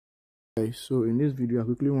Okay, so in this video I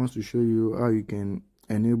quickly want to show you how you can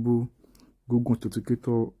enable Google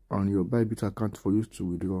Authenticator on your Bybit account for you to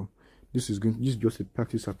withdraw. This is just a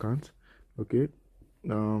practice account. Okay,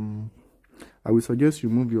 I will suggest you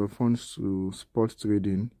move your funds to spot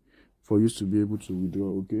trading for you to be able to withdraw.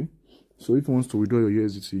 Okay, so if you want to withdraw your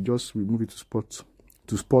USDT, just remove it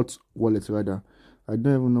to spot wallet rather. I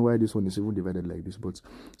don't even know why this one is even divided like this, but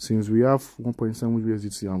since we have 1.7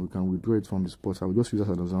 USDT and we can withdraw it from the spot, I will just use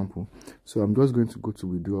that as an example. So I'm just going to go to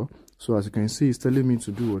withdraw. So as you can see, it's telling me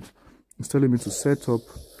to do what? It's telling me to set up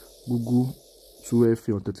Google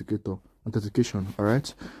 2FA authentication. All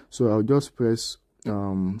right. So I'll just press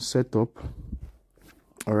set up.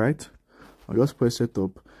 All right. I'll just press set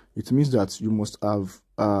up. It means that you must have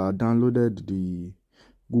downloaded the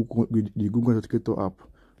Google Authenticator app.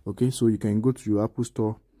 Okay, so you can go to your Apple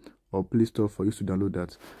Store or Play Store for you to download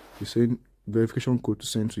that. It's saying verification code to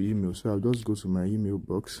send to email. So I'll just go to my email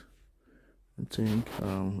box. I think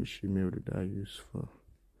which email did I use for?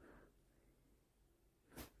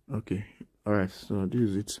 Okay, all right. So this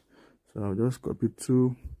is it. So I'll just copy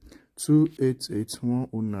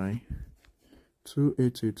 2888109.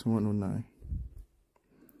 2888109.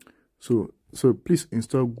 So please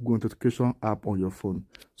install Google Authentication app on your phone.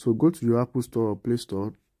 So go to your Apple Store or Play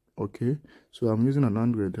Store. Okay, so I'm using an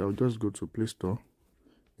Android. I'll just go to Play Store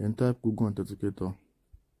and type Google Authenticator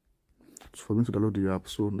for me to download the app.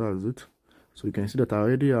 So that's it. So you can see that I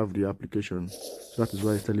already have the application. So that is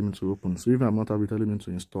why it's telling me to open. So even I'm not having telling me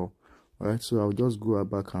to install. Alright, so I'll just go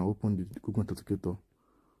back and open the Google Authenticator.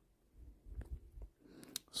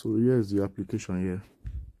 So here's the application here.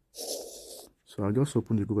 So I'll just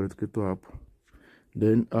open the Google Authenticator app.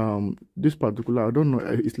 Then this particular, I don't know,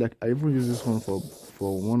 it's like I even use this one for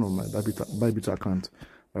one of my Bybit account.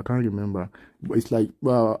 I can't remember, but it's like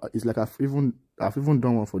I've even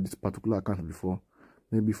done one for this particular account before,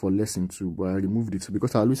 maybe for lesson 2, but I removed it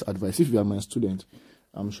because I always advise, if you are my student,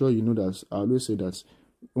 I'm sure you know that I always say that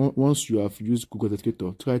once you have used Google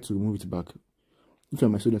Authenticator, try to remove it back. If you're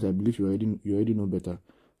my student, I believe you already know better.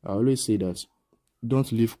 I always say that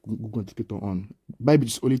don't leave Google Authenticator on. Bybit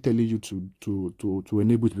is only telling you to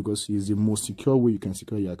enable it because it's the most secure way you can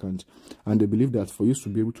secure your account, and they believe that for you to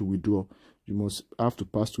be able to withdraw, you must have to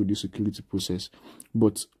pass through this security process.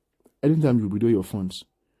 But anytime you withdraw your funds,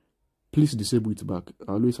 please disable it back.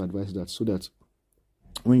 I always advise that, so that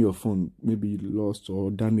when your phone may be lost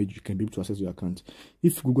or damaged, you can be able to access your account.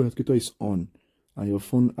 If Google Authenticator is on and your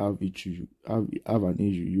phone have an issue,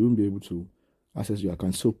 you won't be able to access your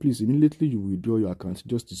account. So please, immediately you withdraw your account,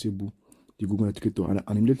 just disable the Google Authenticator, and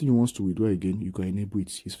immediately you want to withdraw again, you can enable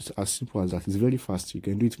it. It's as simple as that. It's very fast. You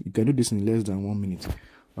can do it. You can do this in less than 1 minute.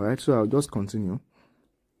 All right, so I'll just continue.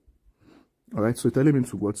 All right, so telling me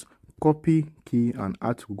to what? Copy key and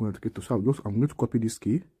add to Google Authenticator. So I'm going to copy this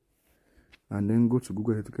key and then go to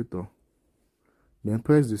Google Authenticator. Then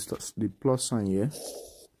press the plus sign here.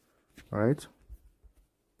 All right,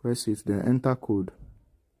 press it, then enter code.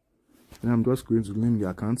 Then I'm just going to name the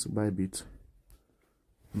account Bybit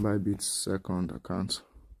second account.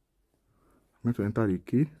 I'm going to enter the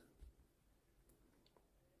key,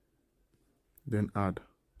 then add.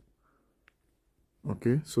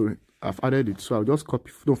 Okay, so I've added it. So I'll just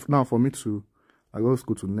copy. Now for me to, I'll just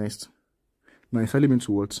go to next. Now it's telling me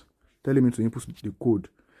to what? Telling me to input the code.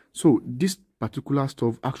 So this particular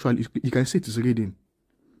stuff, actually, you can see it is reading.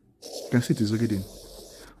 You can see it is reading.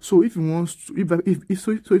 So if you want to, if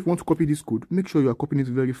you want to copy this code, make sure you are copying it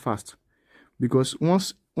very fast, because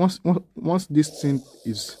once this thing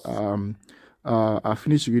is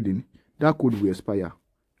finished reading, that code will expire.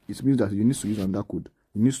 It means that you need to use another code.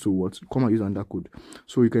 You need to what? Come and use another code.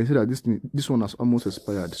 So you can see that this one has almost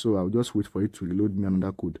expired. So I'll just wait for it to reload me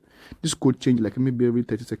another code. This code changed like maybe every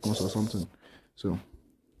 30 seconds or something. So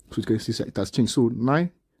you can see it has changed. So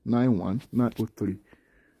 991903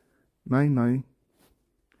 991-903.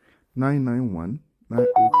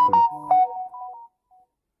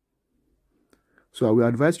 So I will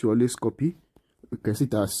advise you always copy. You can see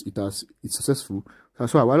it's successful.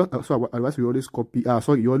 So I advise you always copy.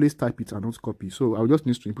 You always type it and not copy. So I will just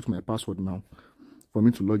need to input my password now for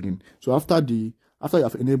me to log in. So after you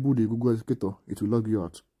have enabled the Google Authenticator, it will log you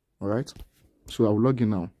out. All right. So I will log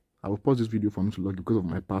in now. I will pause this video for me to log in because of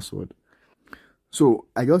my password. So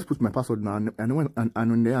I just put my password now, and when I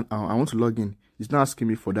want to log in, it's now asking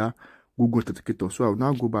me for that Google Authenticator. So I'll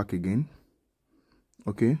now go back again.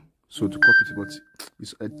 Okay, so to copy it, but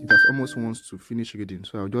it has almost wants to finish reading.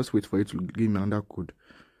 So I'll just wait for it to give me another code.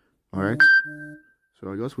 All right. So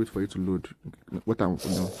I'll just wait for it to load. What I'm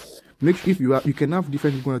doing. If you can have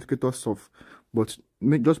different Google Authenticator stuff, but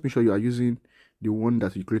just make sure you are using the one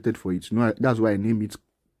that you created for it. No, that's why I name it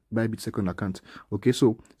bybit second account. Okay,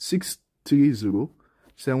 so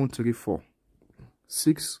 630-734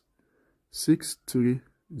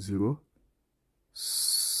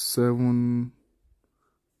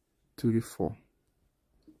 630-734.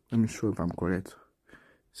 Let me show if I'm correct.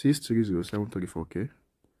 630-734. Okay,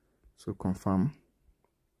 so confirm.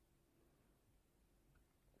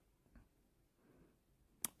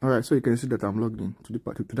 All right, so you can see that I'm logged in to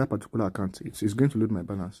that particular account. It's going to load my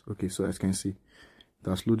balance. Okay, so as you can see, it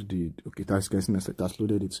has loaded the, okay, as you can see, it has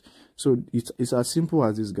loaded it. So it's as simple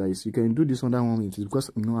as this, guys. You can do this under 1 minute because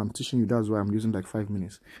I'm teaching you. That's why I'm using like 5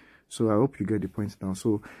 minutes. So I hope you get the point now.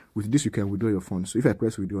 So with this, you can withdraw your funds. So if I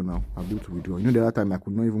press withdraw now, I'll be able to withdraw. The other time I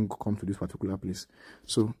could not even come to this particular place.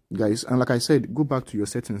 So guys, and like I said, go back to your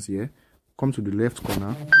settings here. Come to the left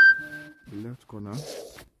corner.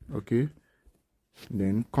 Okay.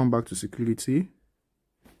 Then come back to security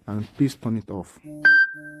and please turn it off.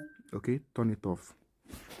 Okay, turn it off.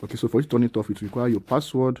 Okay, so for you to turn it off, it requires your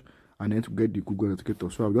password and then to get the Google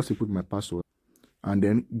Authenticator. So I'll just put my password and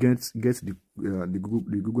then get the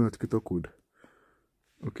Google Authenticator code.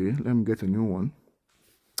 Okay, let me get a new one.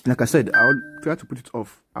 Like I said, I'll try to put it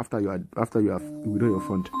off after you have withdrawn your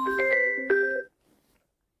fund.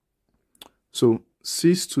 So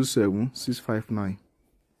 627-659.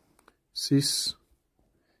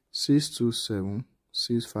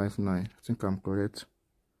 627-659. I think I'm correct.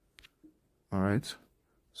 All right,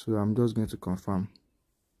 so I'm just going to confirm.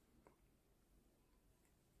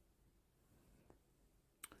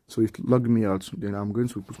 So it logged me out. Then I'm going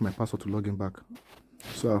to put my password to log in back.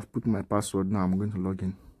 So I've put my password. Now I'm going to log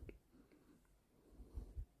in.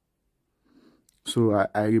 So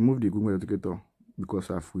I removed the Google Authenticator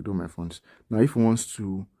because I've withdrawn my funds. Now if you want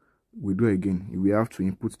to withdraw again, we have to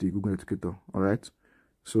input the Google Authenticator. All right,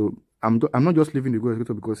 so I'm not just leaving the Google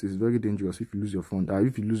Authenticator because it's very dangerous if you lose your phone.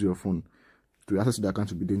 If you lose your phone, to access the account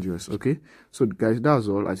to be dangerous. Okay, so guys, that's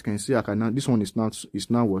all. As you can see, I can now, this one is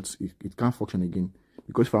now what it can't function again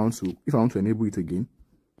because if I want to enable it again,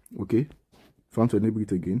 okay, if I want to enable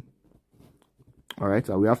it again, all right,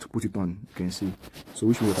 I will have to put it on. You can see, so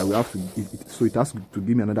which means that I will have to so it has to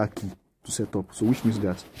give me another key to set up, so which means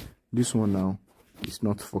that this one now is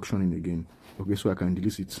not functioning again. Okay, so I can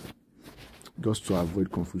delete it just to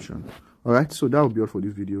avoid confusion. All right, so that will be all for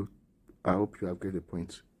this video. I hope you have get the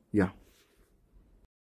point. Yeah.